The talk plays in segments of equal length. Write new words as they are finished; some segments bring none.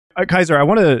Kaiser, I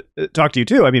want to talk to you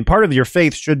too. I mean, part of your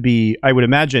faith should be, I would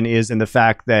imagine, is in the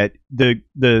fact that the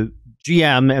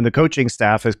GM and the coaching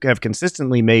staff have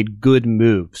consistently made good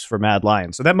moves for Mad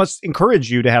Lions. So that must encourage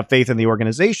you to have faith in the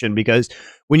organization, because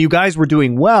when you guys were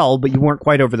doing well, but you weren't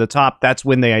quite over the top, that's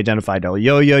when they identified El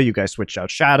Yoyo. You guys switched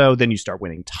out Shadow. Then you start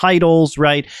winning titles,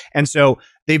 right? And so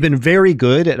they've been very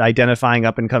good at identifying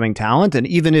up and coming talent. And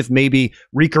even if maybe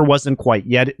Reeker wasn't quite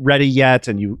ready yet,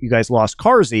 and you guys lost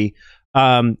Carzzy,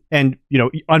 and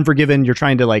Unforgiven, you're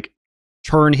trying to like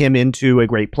turn him into a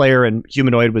great player, and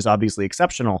Humanoid was obviously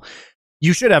exceptional.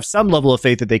 You should have some level of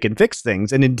faith that they can fix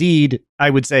things. And indeed,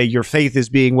 I would say your faith is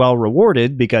being well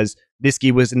rewarded, because Nisqy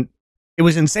it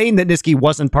was insane that Nisqy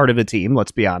wasn't part of a team,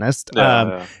 let's be honest.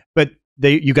 Yeah. But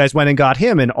you guys went and got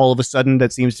him, and all of a sudden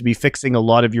that seems to be fixing a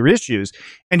lot of your issues.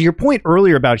 And your point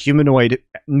earlier about Humanoid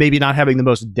maybe not having the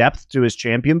most depth to his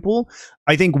champion pool,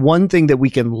 I think one thing that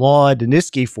we can laud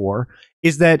Nisqy for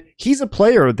is that he's a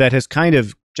player that has kind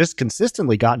of just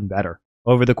consistently gotten better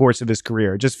over the course of his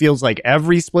career. It just feels like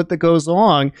every split that goes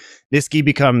along, Nisqy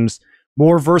becomes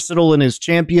more versatile in his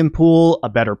champion pool, a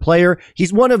better player.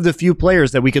 He's one of the few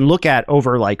players that we can look at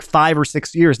over like 5 or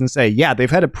 6 years and say, yeah, they've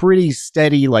had a pretty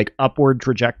steady like upward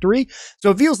trajectory.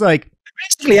 So it feels like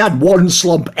basically had one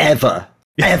slump ever.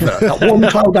 That one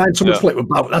Cloud9 Summit split,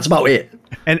 that's about it.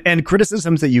 And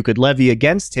criticisms that you could levy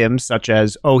against him, such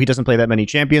as, oh, he doesn't play that many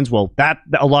champions. Well,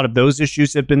 a lot of those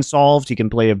issues have been solved. He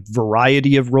can play a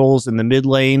variety of roles in the mid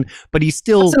lane, but he's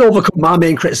still... That's an overcome my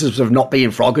main criticisms of not being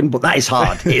Froggen, but that is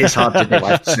hard. It is hard to do, I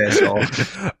have to say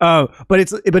so. But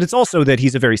it's also that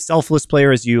he's a very selfless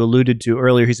player, as you alluded to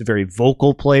earlier. He's a very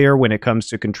vocal player when it comes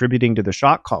to contributing to the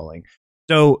shot calling.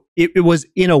 So it was,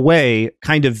 in a way,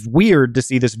 kind of weird to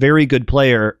see this very good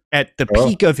player at the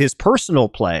peak of his personal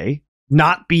play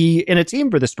not be in a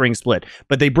team for the spring split.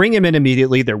 But they bring him in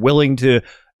immediately. They're willing to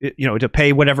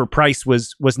pay whatever price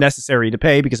was necessary to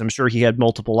pay, because I'm sure he had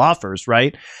multiple offers,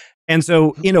 right? And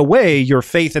so, in a way, your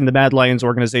faith in the Mad Lions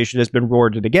organization has been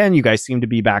rewarded again. You guys seem to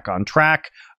be back on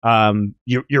track.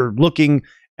 You're looking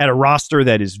at a roster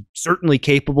that is certainly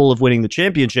capable of winning the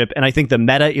championship. And I think the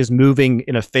meta is moving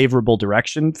in a favorable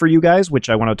direction for you guys,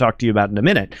 which I want to talk to you about in a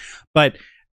minute. But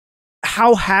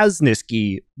how has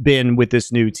Nisqy been with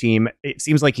this new team? It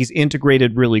seems like he's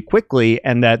integrated really quickly,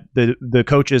 and that the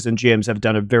coaches and GMs have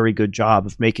done a very good job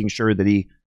of making sure that he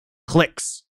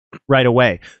clicks right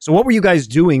away. So what were you guys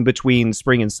doing between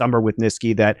spring and summer with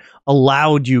Nisqy that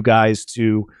allowed you guys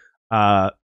to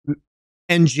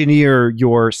engineer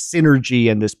your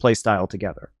synergy and this play style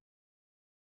together?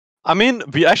 I mean,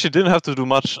 we actually didn't have to do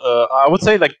much. I would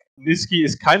say like Nisqy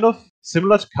is kind of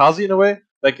similar to Carzzy in a way.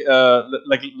 Like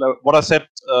what I said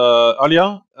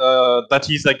earlier, that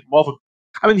he's like more of a...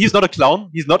 I mean, he's not a clown.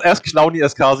 He's not as clowny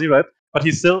as Carzzy, right? But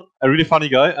he's still a really funny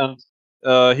guy,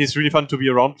 and he's really fun to be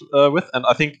around with. And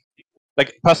I think,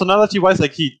 like, personality-wise,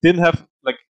 like, he didn't have,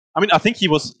 like... I mean, I think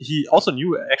he also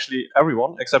knew actually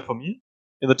everyone except for me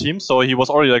in the team, so he was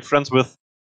already like friends with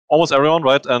almost everyone,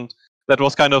 right? And that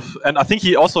was kind of, and I think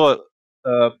he also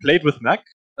played with Mac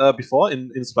before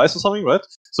in Splice or something, right?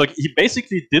 So like, he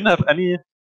basically didn't have any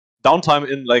downtime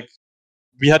in like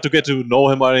we had to get to know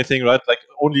him or anything, right? Like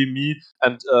only me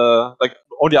and like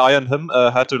only I and him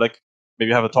had to like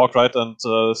maybe have a talk, right? And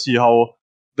see how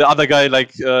the other guy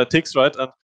like ticks, right?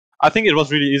 And I think it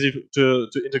was really easy to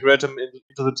integrate him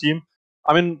into the team.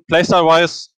 I mean, playstyle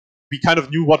wise, we kind of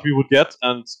knew what we would get,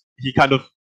 and he kind of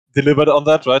delivered on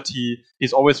that, right?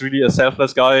 He's always really a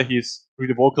selfless guy. He's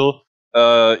really vocal.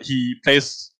 He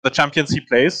plays the champions he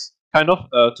plays, kind of,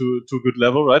 to a good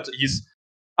level, right?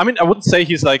 I mean, I wouldn't say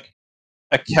he's like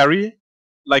a carry,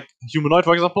 like Humanoid,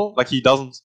 for example. Like, he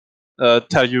doesn't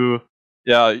tell you,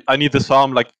 yeah, I need this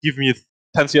farm, like, give me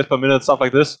 10 CS per minute, stuff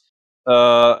like this.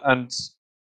 And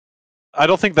I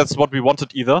don't think that's what we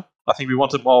wanted either. I think we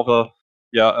wanted more of a,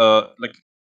 like,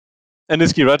 a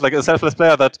Nisqy, right? Like a selfless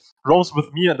player that roams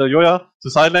with me and the Yoya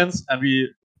to sidelines, and we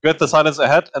get the sidelines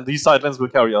ahead, and these sidelines will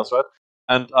carry us, right?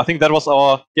 And I think that was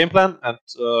our game plan, and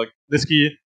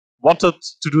Nisqy wanted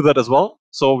to do that as well.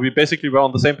 So we basically were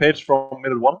on the same page from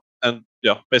minute one, and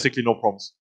yeah, basically no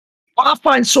problems. What I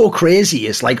find so crazy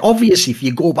is, like, obviously, if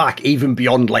you go back even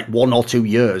beyond like 1 or 2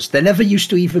 years, there never used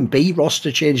to even be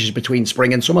roster changes between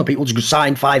spring and summer. People just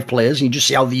sign 5 players and you just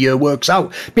see how the year works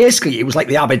out. Basically, it was like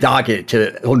the Abedage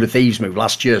to 100 Thieves move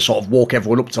last year, sort of woke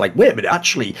everyone up to like, wait a minute,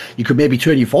 actually, you could maybe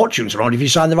turn your fortunes around if you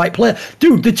sign the right player.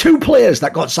 Dude, the 2 players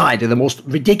that got signed are the most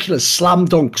ridiculous slam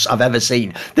dunks I've ever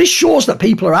seen. This shows that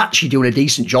people are actually doing a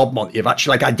decent job, Monty, of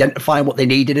actually like identifying what they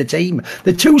need in a team.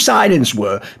 The 2 signings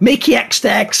were Mickey X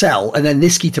to XL and then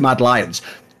Nisqy to Mad Lions.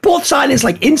 both signings,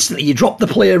 like instantly, you drop the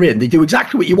player in, they do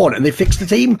exactly what you want, and they fix the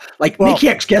team. Like Mickey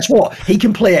X, guess what? He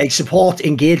can play a support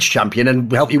engaged champion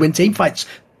and help you win team fights.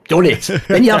 Done it.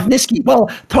 Then you have Nisqy. Well,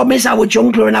 problem is our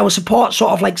jungler and our support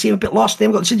sort of like seem a bit lost. They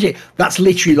haven't got the synergy. That's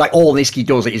literally like all Nisqy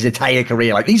does his entire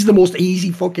career. Like these are the most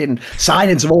easy fucking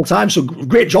signings of all time. So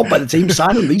great job by the team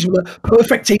signing. These were the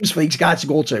perfect teams for these guys to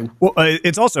go to. Well,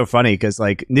 it's also funny because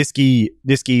like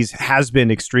Nisqy's has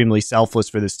been extremely selfless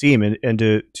for this team, and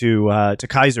to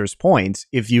Kaiser's point,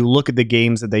 if you look at the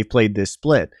games that they've played this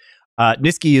split.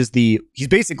 Nisqy is he's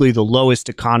basically the lowest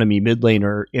economy mid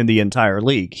laner in the entire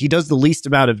league. He does the least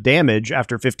amount of damage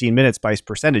after 15 minutes by his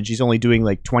percentage. He's only doing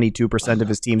like 22% of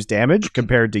his team's damage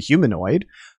compared to Humanoid.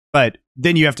 But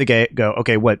then you have to go,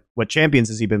 okay, what champions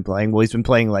has he been playing? Well, he's been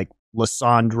playing like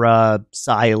Lissandra,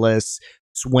 Silas,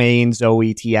 Swain,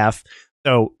 Zoe, TF.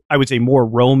 So I would say more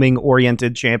roaming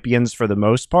oriented champions for the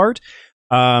most part.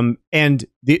 And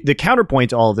the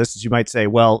counterpoint to all of this is you might say,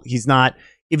 well,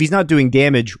 if he's not doing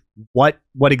damage, what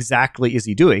exactly is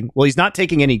he doing? Well, he's not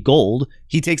taking any gold.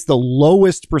 He takes the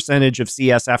lowest percentage of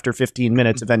CS after 15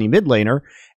 minutes of any mid laner.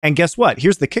 And guess what?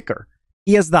 Here's the kicker.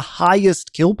 He has the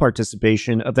highest kill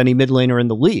participation of any mid laner in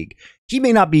the league. He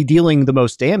may not be dealing the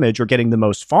most damage or getting the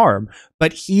most farm,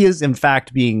 but he is in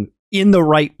fact being in the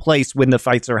right place when the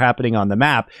fights are happening on the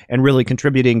map and really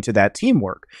contributing to that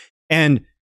teamwork. And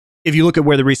if you look at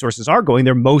where the resources are going,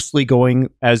 they're mostly going,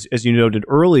 as you noted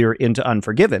earlier, into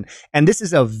Unforgiven. And this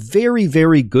is a very,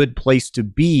 very good place to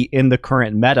be in the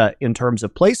current meta in terms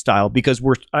of playstyle, because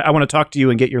I want to talk to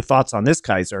you and get your thoughts on this,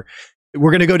 Kaiser.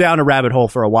 We're going to go down a rabbit hole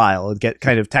for a while and get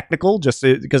kind of technical, just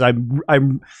because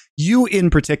I'm you in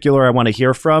particular, I want to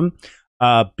hear from,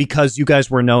 because you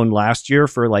guys were known last year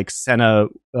for like Senna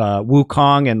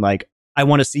Wukong, and like, I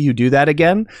want to see you do that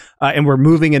again. And we're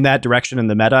moving in that direction in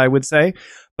the meta, I would say.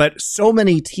 But so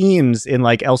many teams in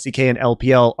like LCK and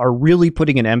LPL are really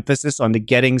putting an emphasis on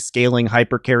the scaling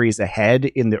hyper carries ahead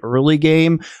in the early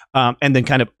game, and then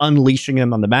kind of unleashing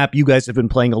them on the map. You guys have been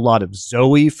playing a lot of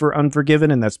Zoe for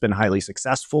Unforgiven, and that's been highly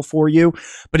successful for you.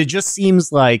 But it just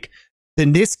seems like the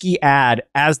Nisqy ad,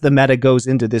 as the meta goes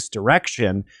into this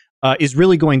direction, is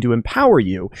really going to empower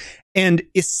you. And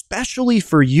especially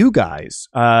for you guys,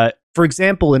 for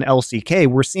example, in LCK,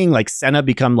 we're seeing like Senna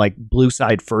become like blue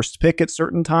side first pick at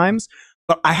certain times,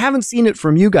 but I haven't seen it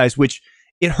from you guys, which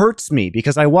it hurts me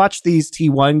because I watch these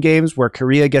T1 games where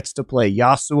Korea gets to play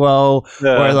Yasuo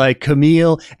or like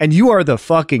Camille, and you are the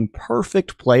fucking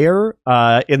perfect player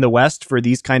in the West for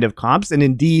these kind of comps. And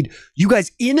indeed, you guys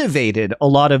innovated a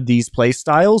lot of these play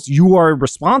styles. You are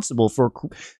responsible for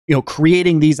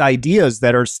creating these ideas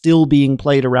that are still being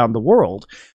played around the world,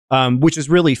 which is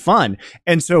really fun.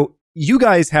 And so you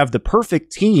guys have the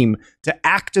perfect team to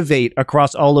activate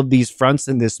across all of these fronts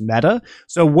in this meta.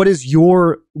 So what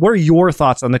are your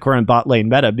thoughts on the current bot lane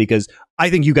meta? Because I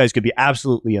think you guys could be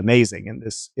absolutely amazing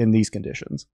in these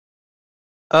conditions.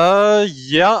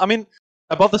 Yeah, I mean,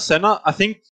 about the Senna, I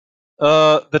think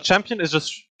the champion is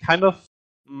just kind of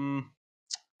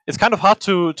it's kind of hard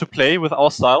to play with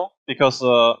our style, because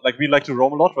like we like to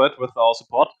roam a lot, right, with our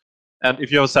support. And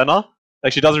if you have a Senna,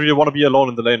 like, she doesn't really want to be alone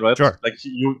in the lane, right? Sure. Like,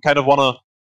 you kind of want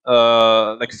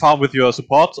to like farm with your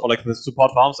support, or like the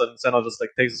support farms, and Senna just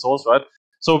like takes the souls, right?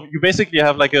 So you basically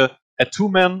have like a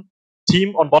two-man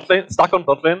team on bot lane, stuck on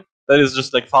bot lane, that is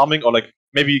just like farming, or like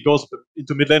maybe goes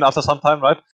into mid lane after some time,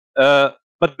 right?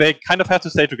 But they kind of have to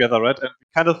stay together, right? And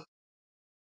kind of,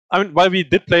 I mean, while we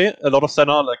did play a lot of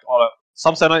Senna, like, or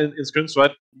some Senna in scrims,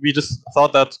 right? We just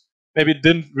thought that maybe it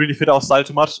didn't really fit our style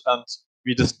too much, and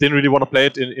we just didn't really want to play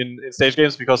it in stage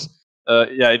games, because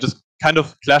it just kind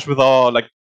of clashed with our like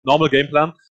normal game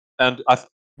plan, and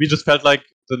we just felt like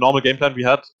the normal game plan we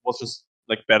had was just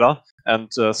like better, and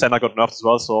Senna got nerfed as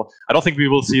well. So I don't think we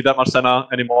will see that much Senna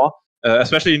anymore,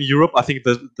 especially in Europe. I think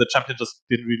the champion just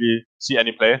didn't really see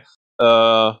any play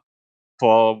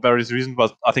for various reasons,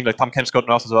 but I think like Tam Kench got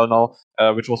nerfed as well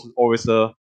now, which was always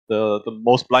the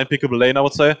most blind pickable lane, I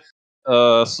would say.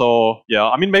 So yeah,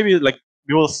 I mean, maybe like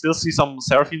we will still see some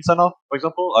Seraphine Senna, for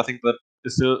example. I think that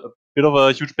is still a bit of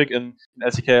a huge pick in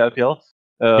LCK, LPL.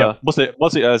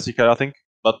 Mostly LCK, I think.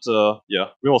 But yeah,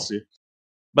 we will see.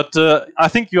 But I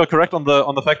think you are correct on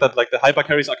the fact that like the hyper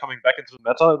carries are coming back into the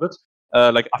meta a bit.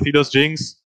 Like Aphido's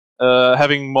Jinx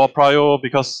having more prio,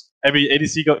 because every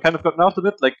ADC kind of got nerfed a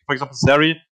bit. Like, for example,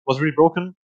 Zeri was really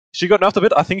broken. She got nerfed a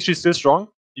bit. I think she's still strong.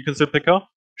 You can still pick her.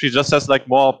 She just has like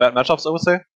more bad matchups, I would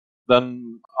say,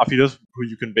 than Aphido's, who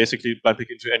you can basically blind pick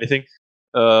into anything.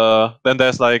 Then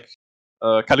there's like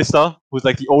Kalista, who's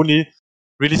like the only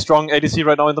really strong ADC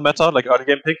right now in the meta, like early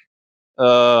game pick.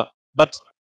 But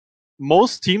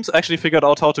most teams actually figured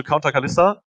out how to counter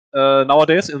Kalista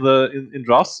nowadays in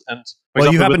drafts. And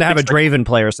well, you happen to have a Draven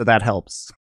player, so that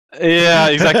helps. Yeah,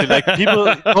 exactly. Like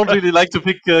people don't really like to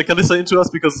pick Kalista into us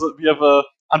because we have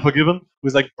Unforgiven,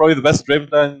 who's like probably the best Draven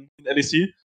player in LEC.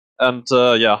 And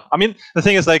yeah, I mean the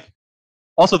thing is like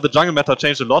also the jungle meta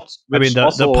changed a lot. I mean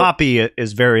the Poppy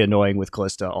is very annoying with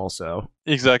Kalista also.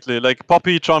 Exactly, like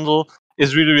Poppy Trundle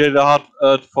is really hard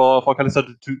for Kalista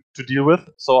to deal with.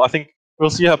 So I think we'll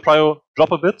see her prio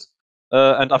drop a bit,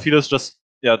 and Aphelios just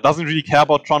doesn't really care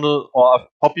about Trundle or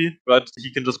Poppy, right?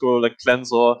 He can just go like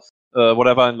cleanse or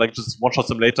whatever and like just one shot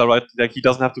them later, right? Like he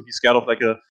doesn't have to be scared of like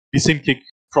a Lee kick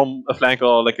from a flank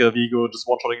or like a Vigo just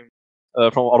one shotting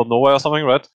from out of nowhere or something,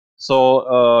 right? So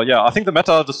I think the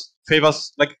meta just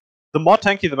favors like the more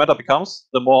tanky the meta becomes,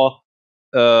 the more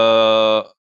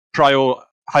prio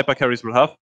hyper carries will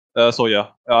have. So yeah,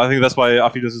 I think that's why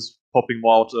Aphelios is popping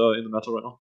more out in the meta right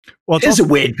now. Well, here's a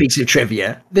weird piece of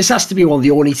trivia. This has to be one of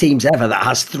the only teams ever that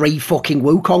has 3 fucking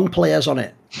Wukong players on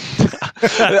it.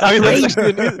 I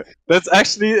mean, that's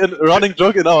actually a running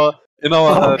joke in our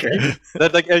team.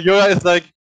 That like Yoya is like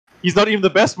he's not even the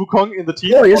best Wukong in the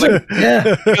team. Oh, is it?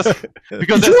 Yeah.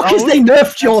 Because the joke is they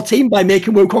nerfed your team by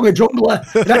making Wukong a jungler.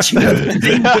 It actually nerfed the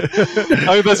team.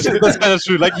 I mean, that's kind of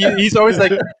true. Like he's always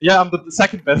like, yeah, I'm the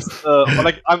second best. Or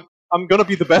like I'm gonna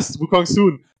be the best Wukong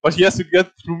soon, but he has to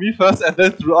get through me first and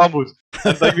then through Armut.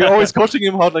 And like we're always coaching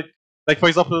him how like for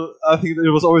example, I think it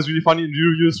was always really funny in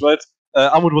reviews, right?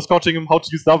 Armut was coaching him how to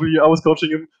use W. I was coaching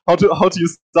him how to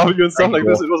use W and stuff like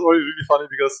this. It was always really funny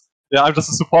because I'm just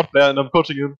a support player and I'm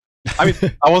coaching him. I mean,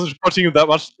 I wasn't coaching him that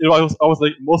much. You know, I was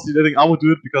like mostly letting Armut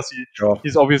do it because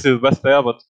he's obviously the best player,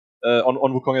 but on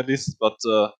Wukong at least. But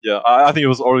I think it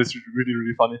was always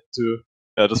really funny to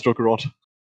just joke around.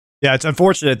 Yeah, it's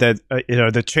unfortunate that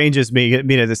the changes mean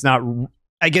it's not.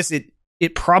 I guess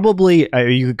it probably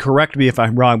you could correct me if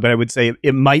I'm wrong, but I would say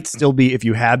it might still be if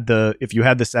you had the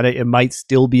Senate, it might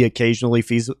still be occasionally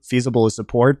feasible as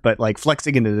support, but like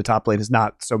flexing into the top lane is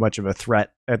not so much of a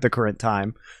threat at the current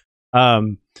time.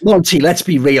 Monty, let's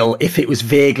be real. If it was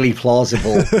vaguely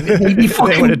plausible, we'd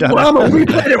fucking drama. We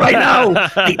played it right now.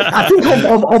 I think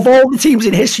of all the teams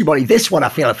in history, Monty, this one I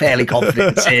feel fairly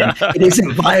confident in. It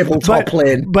isn't viable top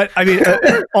lane. But I mean,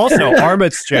 also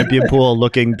Armut's champion pool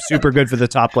looking super good for the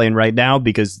top lane right now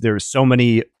because there's so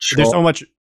much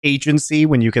agency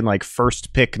when you can like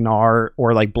first pick Gnar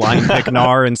or like blind pick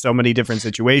Gnar in so many different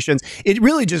situations. It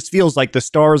really just feels like the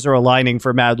stars are aligning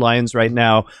for Mad Lions right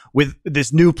now with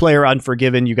this new player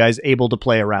Unforgiven, you guys able to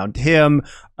play around him,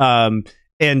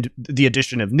 and the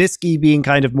addition of Nisqy being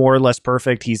kind of more or less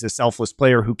perfect. He's a selfless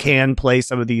player who can play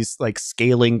some of these like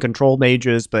scaling control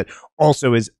mages, but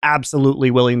also is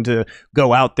absolutely willing to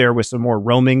go out there with some more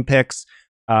roaming picks.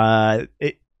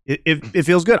 It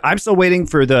feels good. I'm still waiting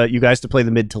for you guys to play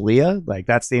the mid Talia. Like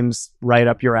that seems right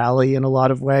up your alley in a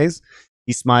lot of ways.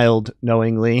 He smiled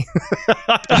knowingly.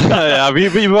 Yeah,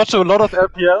 we watch a lot of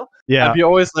LPL. Yeah, and we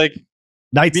always like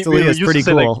Knights Talia is pretty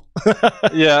cool.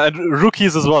 Like, yeah, and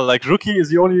rookies as well. Like rookie is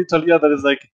the only Talia that is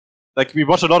like we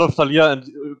watch a lot of Talia, and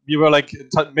we were like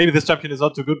maybe this champion is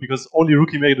not too good because only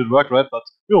rookie made it work, right? But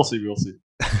we'll see.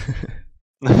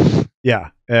 Yeah,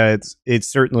 it's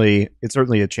certainly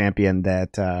a champion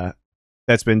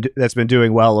that's been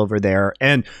doing well over there,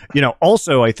 and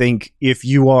also I think if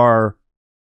you are,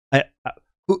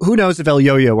 who knows if El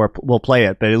Yo-Yo will play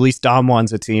it, but at least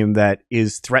Damwon's a team that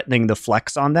is threatening the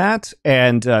flex on that,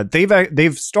 and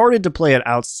they've started to play it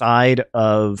outside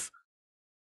of.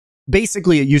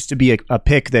 Basically, it used to be a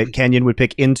pick that Kenyon would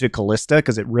pick into Kalista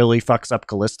because it really fucks up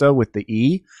Kalista with the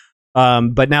E.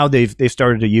 But now they've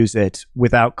started to use it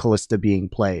without Kalista being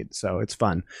played, so it's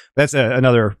fun. That's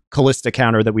another Kalista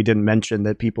counter that we didn't mention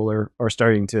that people are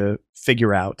starting to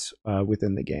figure out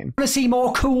within the game. Want to see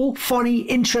more cool, funny,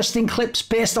 interesting clips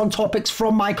based on topics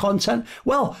from my content?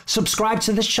 Well, subscribe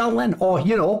to this channel then, or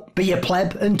be a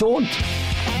pleb and don't.